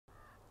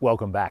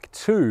Welcome back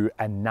to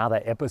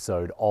another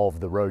episode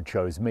of The Road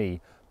Chose Me.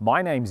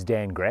 My name's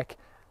Dan Grech,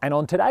 and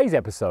on today's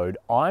episode,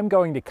 I'm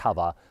going to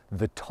cover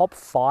the top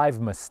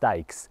 5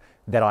 mistakes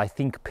that I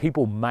think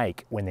people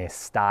make when they're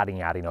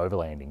starting out in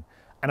overlanding.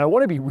 And I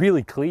want to be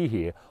really clear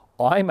here,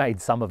 I made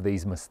some of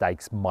these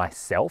mistakes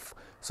myself,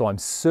 so I'm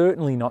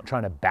certainly not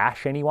trying to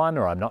bash anyone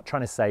or I'm not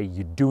trying to say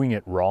you're doing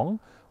it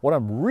wrong. What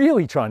I'm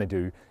really trying to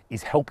do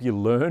is help you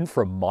learn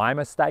from my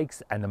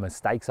mistakes and the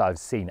mistakes I've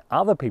seen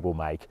other people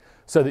make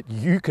so that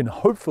you can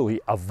hopefully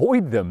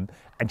avoid them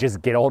and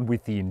just get on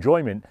with the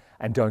enjoyment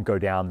and don't go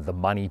down the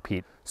money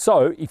pit.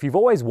 So if you've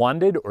always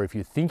wondered or if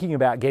you're thinking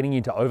about getting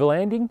into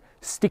overlanding,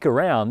 stick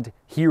around.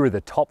 Here are the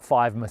top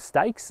 5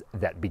 mistakes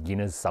that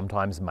beginners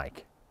sometimes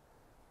make.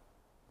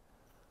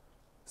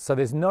 So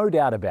there's no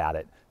doubt about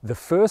it. The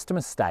first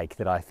mistake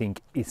that I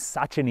think is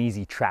such an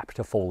easy trap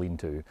to fall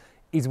into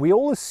is we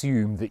all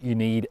assume that you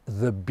need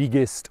the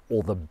biggest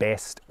or the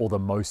best or the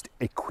most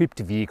equipped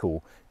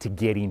vehicle to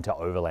get into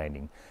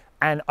overlanding.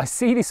 And I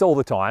see this all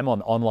the time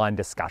on online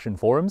discussion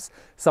forums.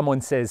 Someone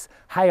says,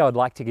 hey, I'd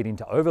like to get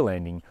into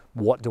overlanding.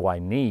 What do I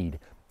need?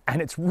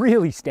 And it's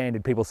really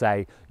standard. People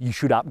say you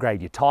should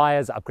upgrade your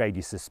tires, upgrade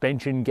your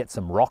suspension, get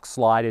some rock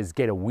sliders,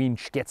 get a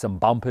winch, get some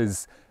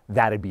bumpers.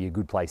 That'd be a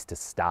good place to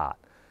start.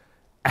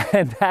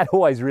 And that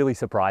always really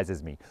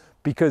surprises me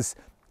because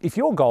if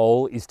your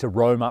goal is to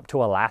roam up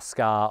to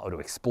Alaska or to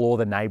explore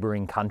the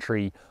neighboring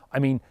country, I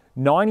mean,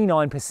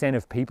 99%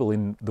 of people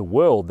in the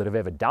world that have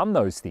ever done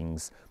those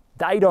things,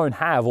 they don't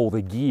have all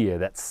the gear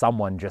that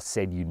someone just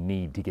said you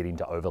need to get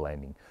into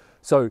overlanding.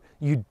 So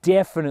you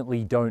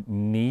definitely don't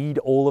need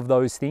all of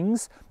those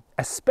things,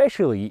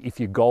 especially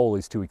if your goal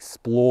is to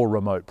explore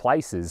remote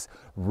places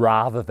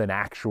rather than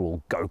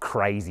actual go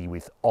crazy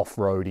with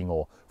off-roading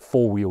or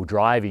four-wheel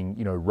driving,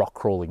 rock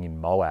crawling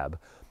in Moab.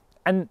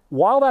 And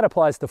while that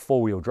applies to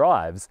four-wheel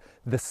drives,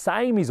 the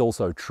same is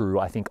also true,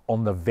 I think,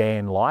 on the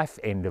van life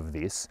end of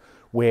this,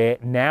 where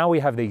now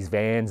we have these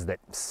vans that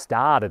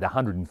start at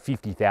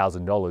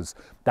 $150,000.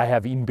 They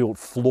have inbuilt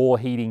floor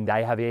heating,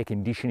 they have air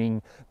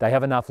conditioning, they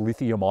have enough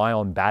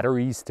lithium-ion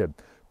batteries to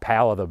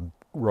power the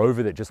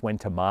rover that just went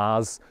to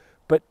Mars.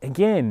 But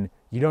again,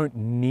 you don't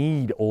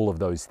need all of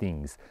those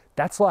things.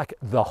 That's like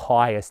the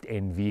highest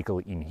end vehicle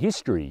in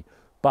history.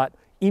 But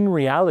in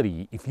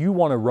reality, if you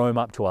want to roam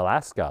up to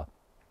Alaska,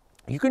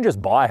 you can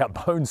just buy a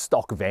bone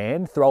stock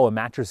van, throw a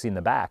mattress in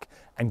the back,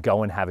 and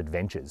go and have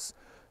adventures.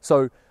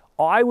 So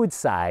I would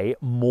say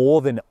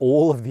more than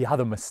all of the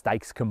other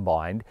mistakes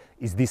combined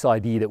is this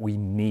idea that we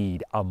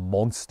need a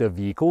monster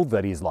vehicle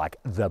that is like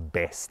the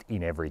best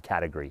in every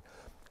category.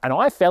 And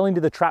I fell into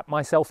the trap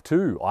myself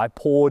too. I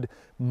poured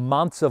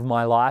months of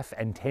my life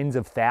and tens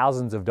of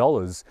thousands of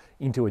dollars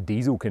into a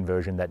diesel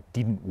conversion that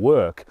didn't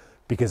work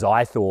because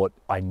I thought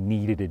I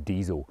needed a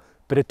diesel,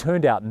 but it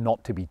turned out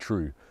not to be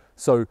true.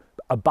 So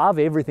above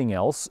everything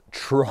else,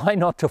 try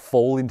not to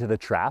fall into the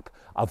trap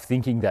of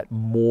thinking that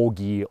more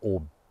gear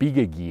or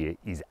bigger gear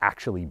is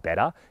actually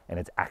better and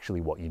it's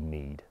actually what you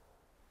need.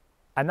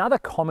 Another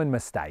common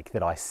mistake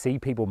that I see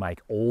people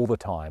make all the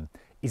time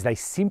is they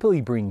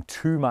simply bring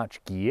too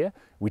much gear,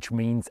 which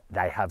means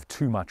they have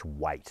too much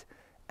weight.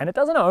 And it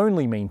doesn't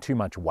only mean too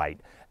much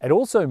weight, it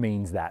also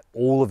means that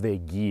all of their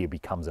gear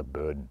becomes a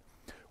burden.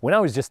 When I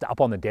was just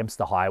up on the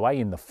Dempster Highway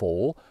in the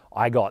fall,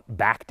 I got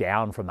back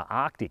down from the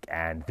Arctic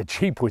and the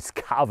Jeep was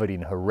covered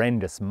in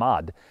horrendous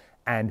mud.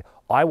 And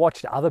I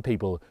watched other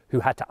people who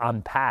had to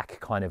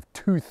unpack kind of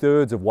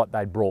 2/3 of what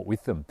they'd brought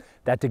with them.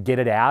 They had to get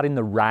it out in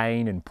the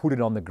rain and put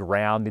it on the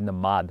ground in the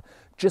mud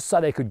just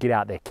so they could get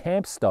out their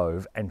camp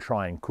stove and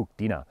try and cook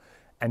dinner.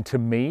 And to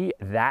me,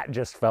 that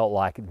just felt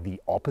like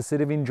the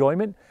opposite of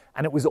enjoyment.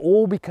 And it was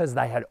all because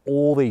they had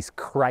all these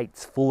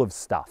crates full of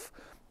stuff.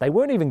 They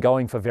weren't even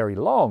going for very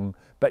long,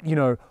 but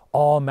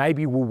oh,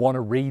 maybe we'll want to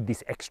read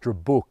this extra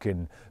book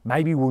and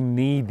maybe we'll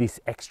need this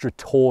extra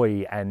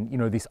toy and,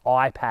 this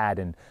iPad,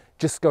 and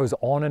just goes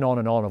on and on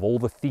and on of all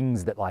the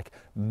things that like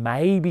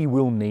maybe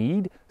we'll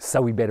need,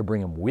 so we better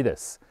bring them with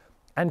us.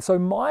 And so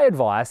my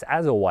advice,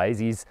 as always,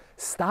 is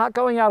start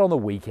going out on the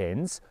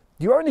weekends.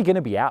 You're only going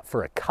to be out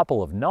for a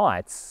couple of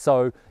nights,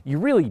 so you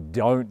really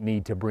don't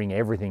need to bring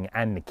everything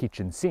and the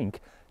kitchen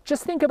sink.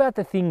 Just think about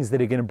the things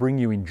that are going to bring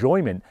you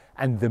enjoyment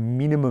and the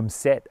minimum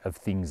set of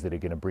things that are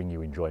going to bring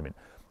you enjoyment.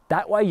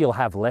 That way you'll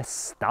have less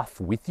stuff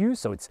with you,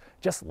 so it's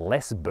just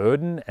less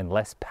burden and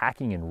less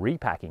packing and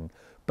repacking.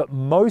 But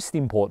most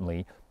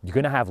importantly, you're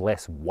going to have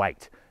less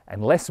weight.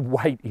 And less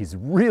weight is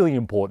really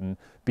important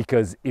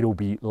because it'll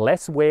be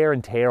less wear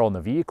and tear on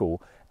the vehicle.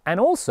 And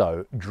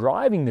also,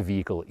 driving the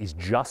vehicle is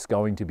just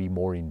going to be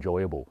more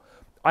enjoyable.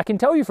 I can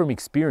tell you from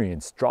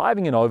experience,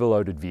 driving an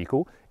overloaded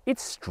vehicle,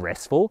 it's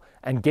stressful,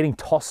 and getting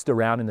tossed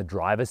around in the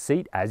driver's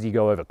seat as you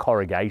go over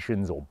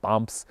corrugations or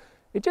bumps,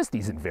 it just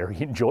isn't very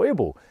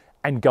enjoyable.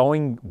 And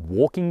going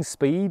walking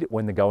speed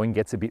when the going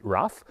gets a bit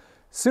rough,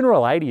 sooner or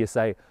later you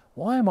say,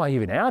 why am I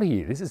even out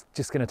here? This is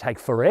just going to take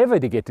forever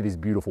to get to this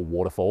beautiful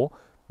waterfall.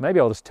 Maybe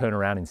I'll just turn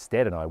around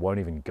instead and I won't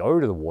even go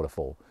to the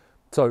waterfall.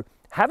 So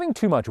having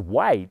too much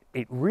weight,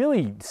 it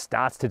really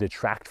starts to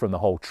detract from the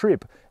whole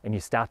trip and you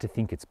start to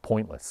think it's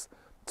pointless.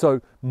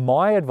 So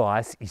my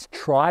advice is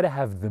try to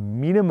have the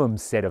minimum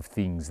set of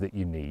things that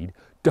you need.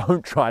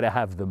 Don't try to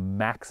have the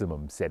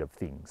maximum set of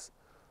things.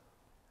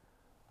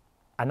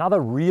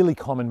 Another really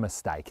common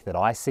mistake that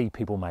I see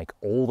people make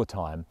all the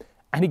time,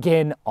 and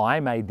again, I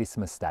made this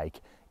mistake,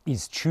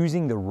 is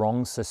choosing the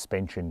wrong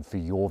suspension for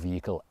your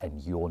vehicle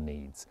and your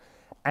needs.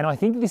 And I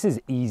think this is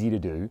easy to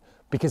do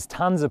because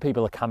tons of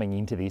people are coming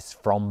into this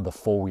from the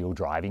four-wheel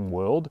driving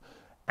world.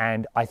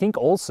 And I think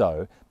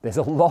also there's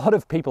a lot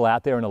of people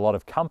out there and a lot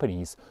of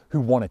companies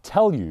who want to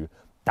tell you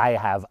they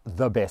have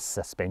the best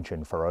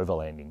suspension for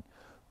overlanding.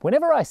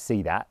 Whenever I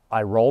see that,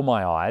 I roll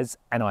my eyes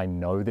and I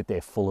know that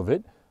they're full of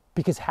it,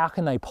 because how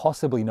can they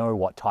possibly know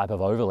what type of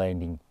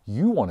overlanding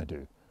you want to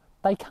do?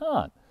 They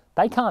can't.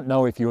 They can't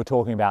know if you're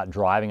talking about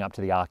driving up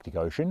to the Arctic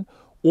Ocean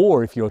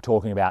or if you're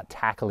talking about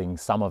tackling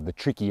some of the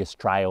trickiest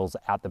trails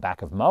out the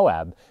back of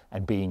Moab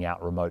and being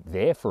out remote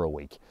there for a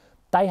week.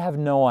 They have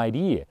no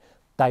idea.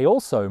 They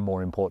also,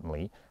 more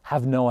importantly,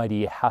 have no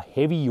idea how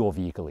heavy your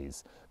vehicle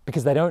is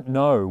because they don't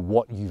know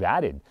what you've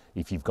added.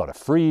 If you've got a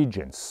fridge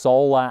and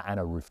solar and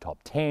a rooftop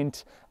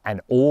tent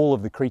and all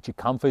of the creature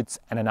comforts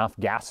and enough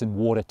gas and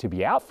water to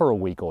be out for a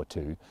week or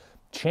two,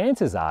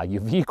 chances are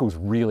your vehicle's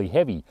really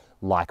heavy,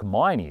 like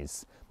mine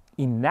is.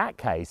 In that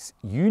case,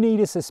 you need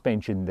a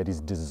suspension that is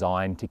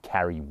designed to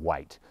carry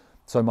weight.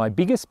 So my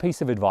biggest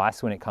piece of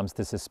advice when it comes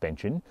to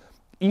suspension,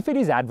 if it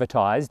is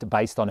advertised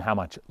based on how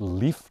much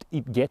lift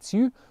it gets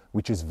you,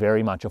 which is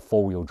very much a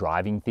four-wheel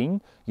driving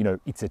thing, you know,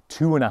 it's a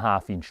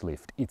 2.5-inch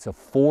lift, it's a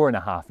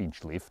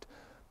 4.5-inch lift,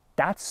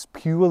 that's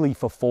purely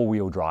for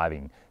four-wheel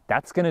driving.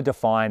 That's going to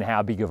define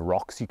how big of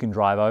rocks you can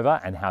drive over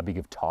and how big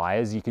of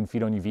tires you can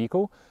fit on your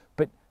vehicle,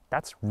 but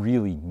that's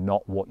really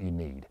not what you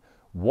need.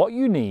 What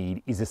you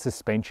need is a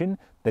suspension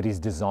that is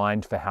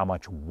designed for how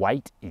much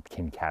weight it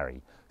can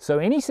carry. So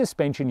any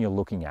suspension you're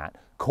looking at,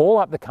 call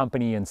up the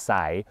company and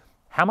say,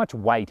 how much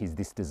weight is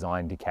this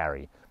designed to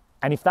carry?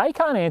 And if they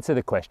can't answer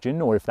the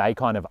question, or if they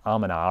kind of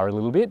and ah a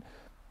little bit,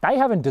 they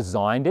haven't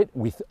designed it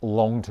with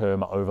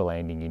long-term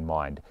overlanding in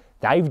mind.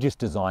 They've just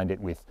designed it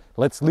with,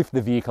 let's lift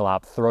the vehicle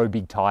up, throw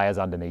big tires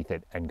underneath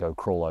it, and go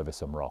crawl over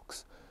some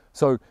rocks.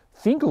 So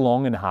think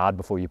long and hard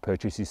before you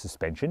purchase your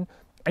suspension.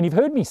 And you've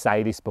heard me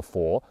say this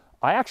before,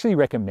 I actually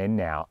recommend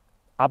now,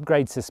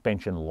 upgrade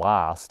suspension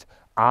last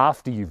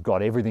after you've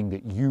got everything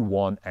that you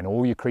want and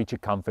all your creature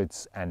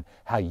comforts and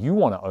how you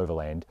want to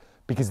overland,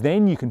 because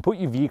then you can put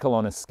your vehicle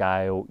on a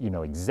scale, you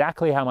know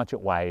exactly how much it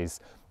weighs,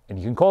 and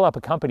you can call up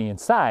a company and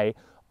say,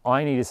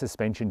 I need a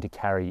suspension to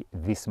carry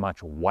this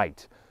much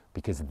weight,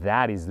 because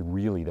that is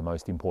really the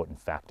most important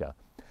factor.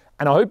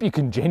 And I hope you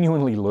can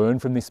genuinely learn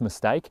from this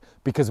mistake,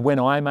 because when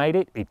I made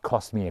it, it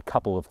cost me a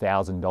couple of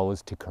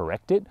 $1,000s to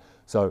correct it.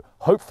 So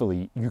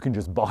hopefully you can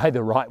just buy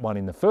the right one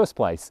in the first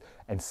place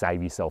and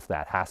save yourself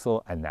that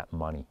hassle and that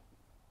money.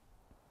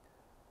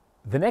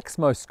 The next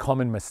most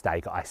common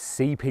mistake I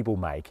see people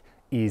make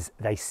is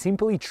they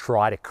simply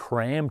try to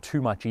cram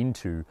too much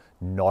into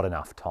not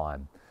enough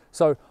time.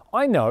 So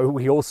I know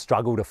we all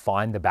struggle to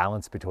find the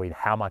balance between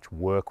how much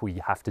work we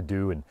have to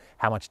do and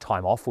how much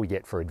time off we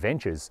get for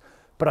adventures,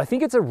 but I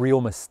think it's a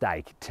real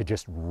mistake to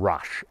just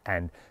rush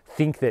and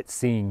think that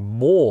seeing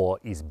more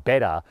is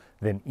better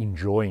than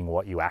enjoying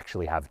what you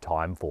actually have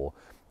time for.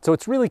 So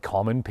it's really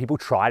common, people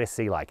try to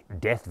see like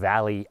Death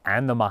Valley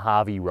and the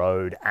Mojave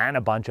Road and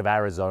a bunch of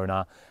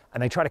Arizona,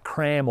 and they try to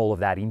cram all of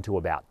that into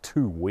about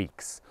 2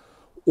 weeks.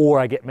 Or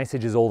I get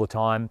messages all the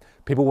time,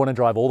 people want to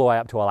drive all the way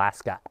up to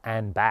Alaska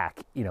and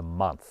back in a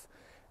month.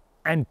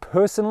 And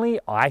personally,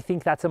 I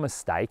think that's a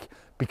mistake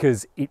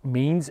because it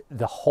means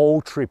the whole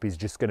trip is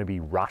just going to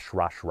be rush,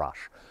 rush,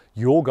 rush.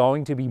 You're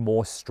going to be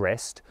more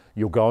stressed,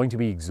 you're going to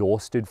be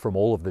exhausted from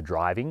all of the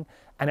driving,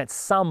 and at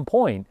some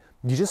point,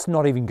 you're just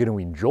not even going to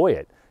enjoy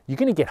it. You're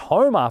going to get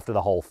home after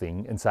the whole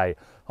thing and say,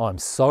 oh, I'm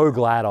so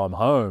glad I'm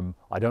home,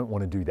 I don't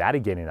want to do that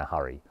again in a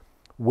hurry.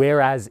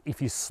 Whereas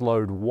if you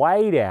slowed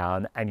way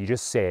down and you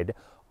just said,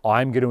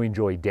 I'm going to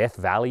enjoy Death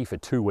Valley for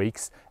 2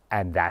 weeks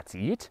and that's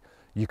it,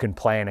 you can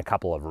plan a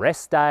couple of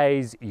rest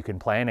days, you can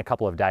plan a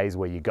couple of days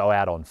where you go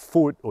out on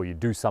foot or you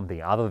do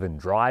something other than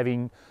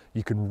driving.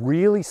 You can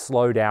really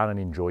slow down and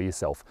enjoy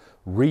yourself.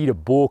 Read a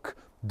book,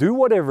 do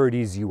whatever it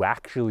is you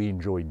actually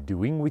enjoy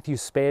doing with your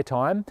spare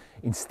time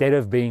instead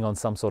of being on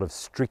some sort of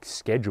strict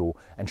schedule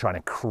and trying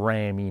to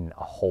cram in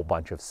a whole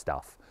bunch of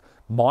stuff.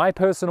 My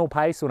personal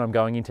pace when I'm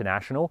going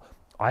international,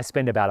 I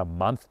spend about a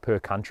month per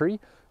country.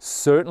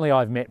 Certainly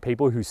I've met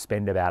people who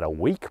spend about a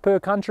week per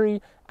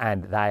country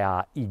and they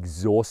are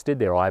exhausted,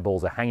 their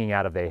eyeballs are hanging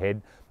out of their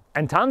head.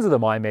 And tons of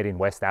them I met in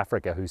West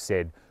Africa who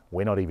said,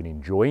 we're not even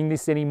enjoying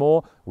this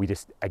anymore, we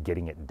just are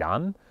getting it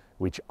done,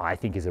 which I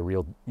think is a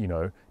real,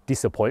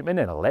 disappointment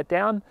and a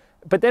letdown.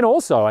 But then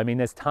also,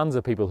 there's tons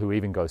of people who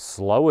even go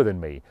slower than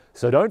me.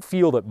 So don't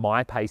feel that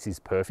my pace is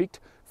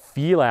perfect.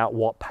 Feel out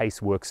what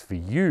pace works for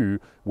you,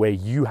 where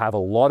you have a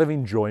lot of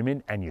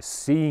enjoyment and you're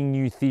seeing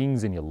new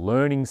things and you're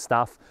learning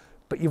stuff.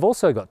 but you've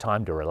also got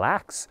time to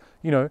relax.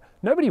 You know,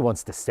 nobody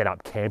wants to set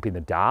up camp in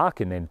the dark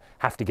and then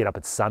have to get up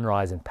at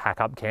sunrise and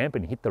pack up camp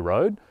and hit the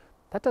road.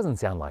 That doesn't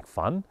sound like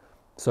fun.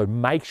 So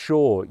make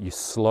sure you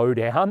slow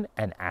down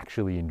and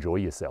actually enjoy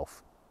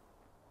yourself.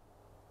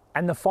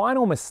 And the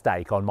final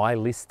mistake on my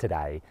list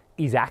today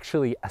is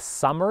actually a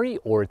summary,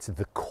 or it's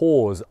the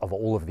cause of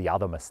all of the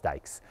other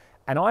mistakes.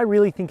 And I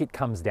really think it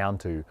comes down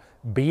to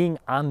being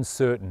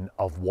uncertain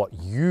of what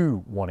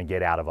you want to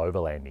get out of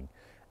overlanding.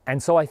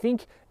 And so I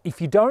think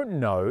if you don't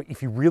know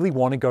if you really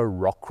want to go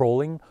rock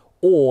crawling,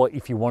 or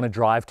if you want to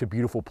drive to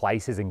beautiful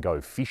places and go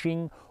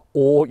fishing,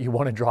 or you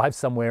want to drive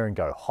somewhere and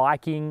go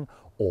hiking,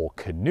 or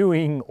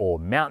canoeing, or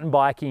mountain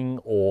biking,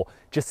 or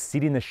just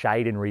sit in the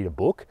shade and read a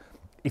book,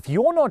 if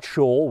you're not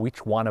sure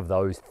which one of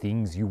those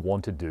things you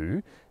want to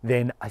do,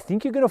 then I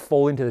think you're going to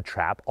fall into the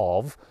trap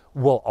of,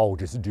 well, I'll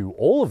just do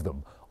all of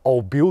them.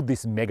 I'll build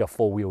this mega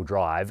four-wheel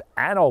drive,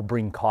 and I'll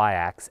bring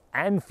kayaks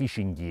and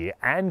fishing gear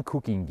and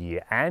cooking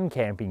gear and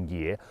camping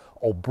gear.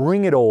 I'll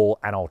bring it all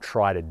and I'll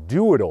try to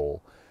do it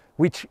all,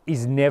 which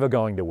is never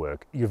going to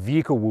work. Your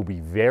vehicle will be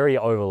very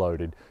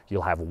overloaded.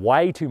 You'll have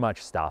way too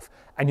much stuff,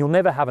 and you'll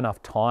never have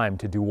enough time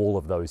to do all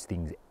of those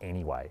things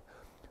anyway.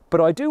 But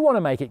I do want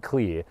to make it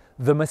clear,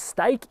 the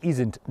mistake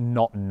isn't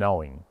not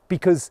knowing,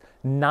 because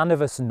none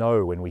of us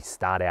know when we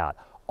start out.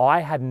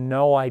 I had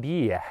no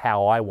idea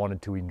how I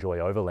wanted to enjoy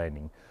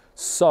overlanding.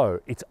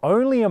 So it's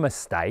only a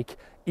mistake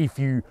if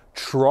you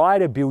try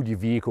to build your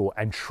vehicle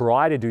and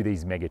try to do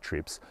these mega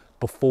trips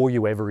before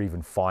you ever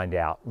even find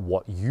out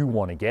what you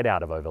want to get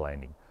out of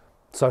overlanding.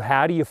 So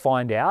how do you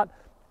find out?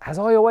 As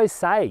I always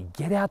say,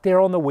 get out there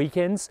on the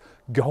weekends,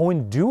 go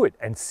and do it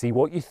and see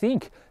what you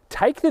think.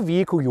 Take the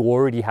vehicle you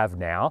already have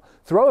now,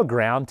 throw a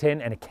ground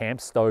tent and a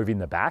camp stove in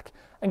the back,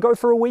 and go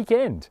for a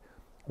weekend.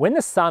 When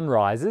the sun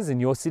rises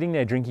and you're sitting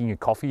there drinking your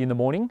coffee in the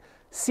morning,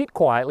 sit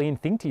quietly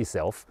and think to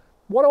yourself,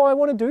 what do I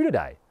want to do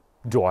today?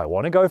 Do I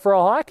want to go for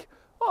a hike?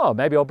 Oh,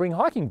 maybe I'll bring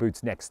hiking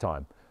boots next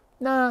time.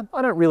 Nah,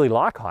 I don't really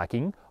like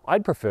hiking.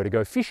 I'd prefer to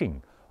go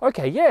fishing.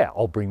 Okay, yeah,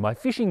 I'll bring my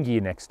fishing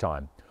gear next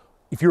time.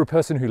 If you're a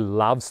person who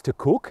loves to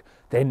cook,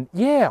 then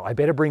yeah, I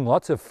better bring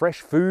lots of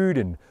fresh food,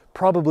 and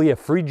probably a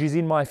fridge is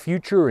in my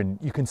future, and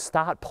you can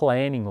start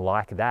planning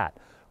like that.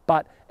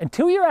 But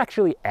until you're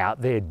actually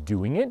out there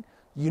doing it,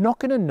 you're not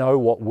going to know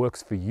what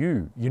works for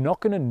you. You're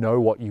not going to know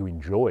what you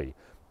enjoy.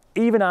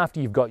 Even after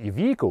you've got your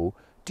vehicle,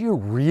 do you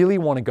really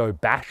want to go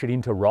bash it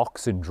into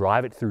rocks and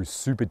drive it through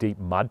super deep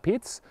mud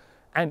pits?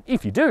 And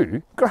if you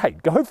do,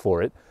 great, go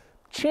for it.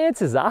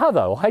 Chances are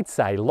though, I'd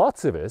say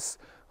lots of us,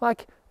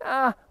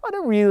 I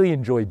don't really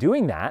enjoy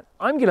doing that.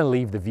 I'm going to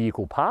leave the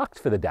vehicle parked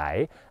for the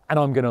day, and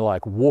I'm going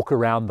to walk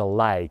around the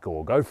lake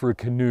or go for a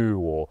canoe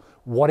or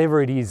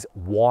whatever it is.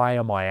 Why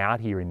am I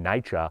out here in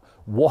nature?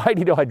 Why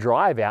did I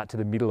drive out to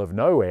the middle of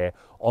nowhere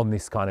on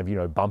this kind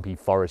of, bumpy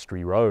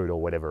forestry road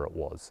or whatever it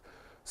was?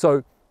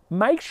 So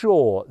make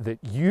sure that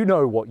you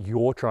know what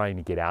you're trying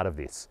to get out of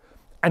this.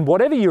 And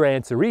whatever your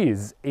answer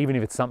is, even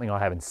if it's something I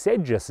haven't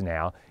said just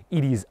now,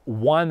 it is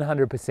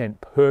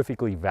 100%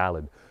 perfectly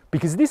valid,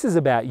 because this is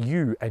about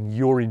you and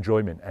your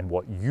enjoyment and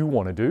what you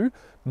want to do.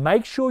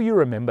 Make sure you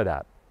remember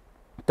that.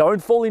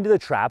 Don't fall into the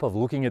trap of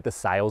looking at the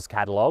sales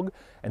catalog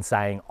and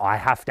saying, I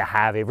have to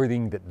have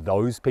everything that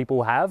those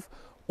people have,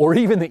 or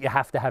even that you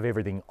have to have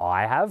everything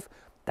I have.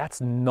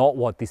 That's not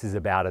what this is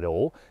about at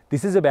all.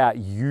 This is about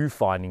you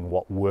finding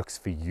what works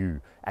for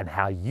you and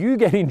how you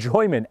get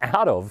enjoyment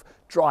out of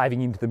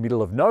driving into the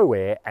middle of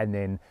nowhere, and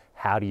then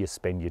how do you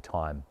spend your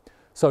time.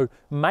 So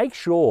make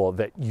sure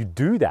that you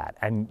do that,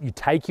 and you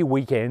take your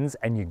weekends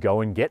and you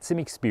go and get some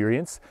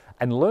experience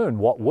and learn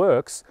what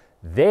works.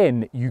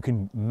 Then you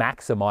can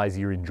maximize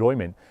your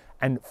enjoyment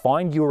and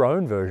find your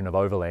own version of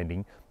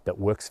overlanding that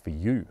works for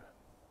you.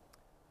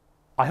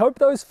 I hope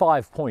those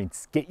 5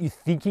 points get you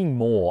thinking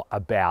more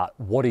about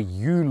what are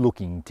you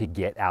looking to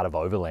get out of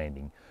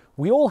overlanding.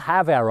 We all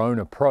have our own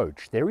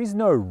approach. There is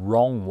no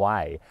wrong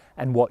way,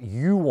 and what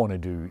you want to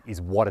do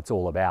is what it's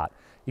all about.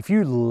 If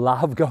you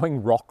love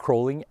going rock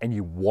crawling and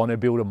you want to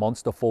build a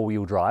monster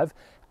four-wheel drive,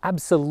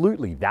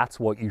 absolutely, that's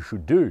what you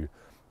should do.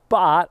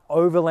 But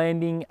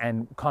overlanding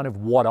and kind of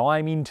what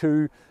I'm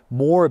into,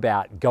 more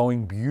about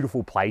going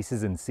beautiful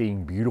places and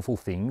seeing beautiful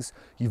things.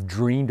 You've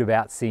dreamed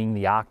about seeing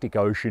the Arctic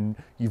Ocean,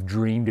 you've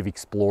dreamed of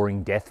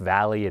exploring Death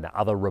Valley and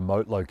other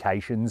remote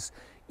locations.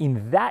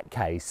 In that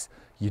case,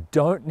 you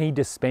don't need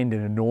to spend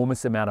an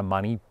enormous amount of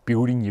money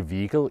building your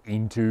vehicle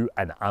into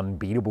an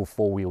unbeatable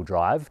four-wheel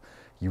drive.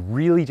 You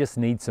really just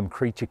need some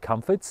creature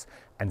comforts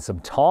and some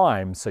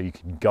time so you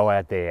can go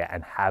out there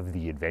and have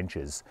the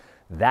adventures.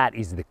 That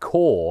is the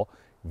core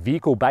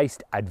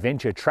vehicle-based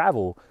adventure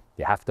travel.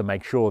 You have to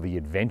make sure the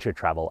adventure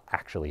travel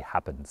actually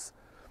happens.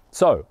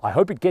 So I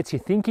hope it gets you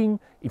thinking.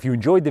 If you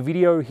enjoyed the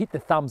video, hit the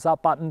thumbs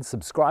up button,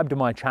 subscribe to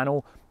my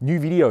channel. New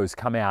videos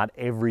come out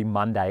every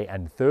Monday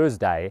and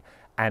Thursday,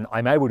 and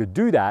I'm able to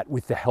do that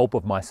with the help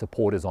of my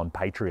supporters on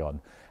Patreon.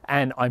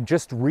 And I'm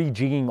just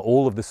rejigging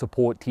all of the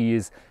support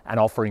tiers and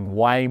offering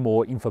way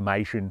more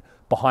information,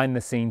 behind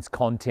the scenes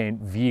content,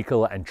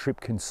 vehicle and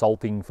trip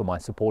consulting for my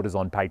supporters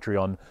on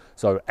Patreon.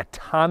 So a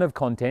ton of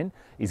content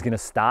is going to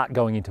start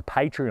going into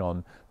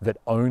Patreon that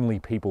only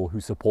people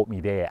who support me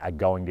there are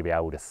going to be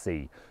able to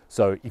see.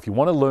 So if you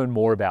want to learn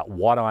more about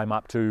what I'm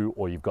up to,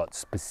 or you've got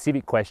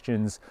specific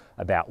questions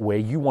about where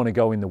you want to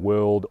go in the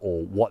world,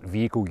 or what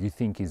vehicle you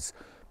think is,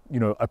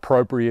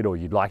 appropriate, or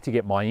you'd like to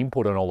get my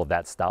input on all of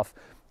that stuff,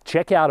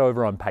 check out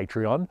over on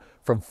Patreon.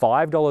 From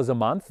 $5 a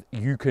month,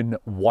 you can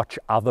watch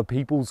other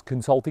people's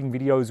consulting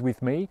videos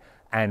with me.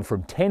 And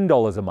from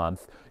 $10 a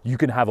month, you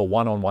can have a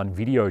one-on-one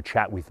video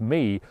chat with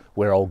me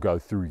where I'll go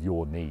through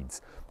your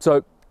needs.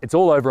 So it's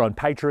all over on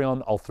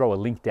Patreon. I'll throw a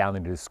link down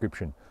in the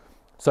description.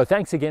 So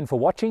thanks again for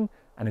watching.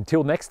 And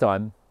until next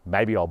time,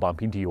 maybe I'll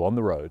bump into you on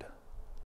the road.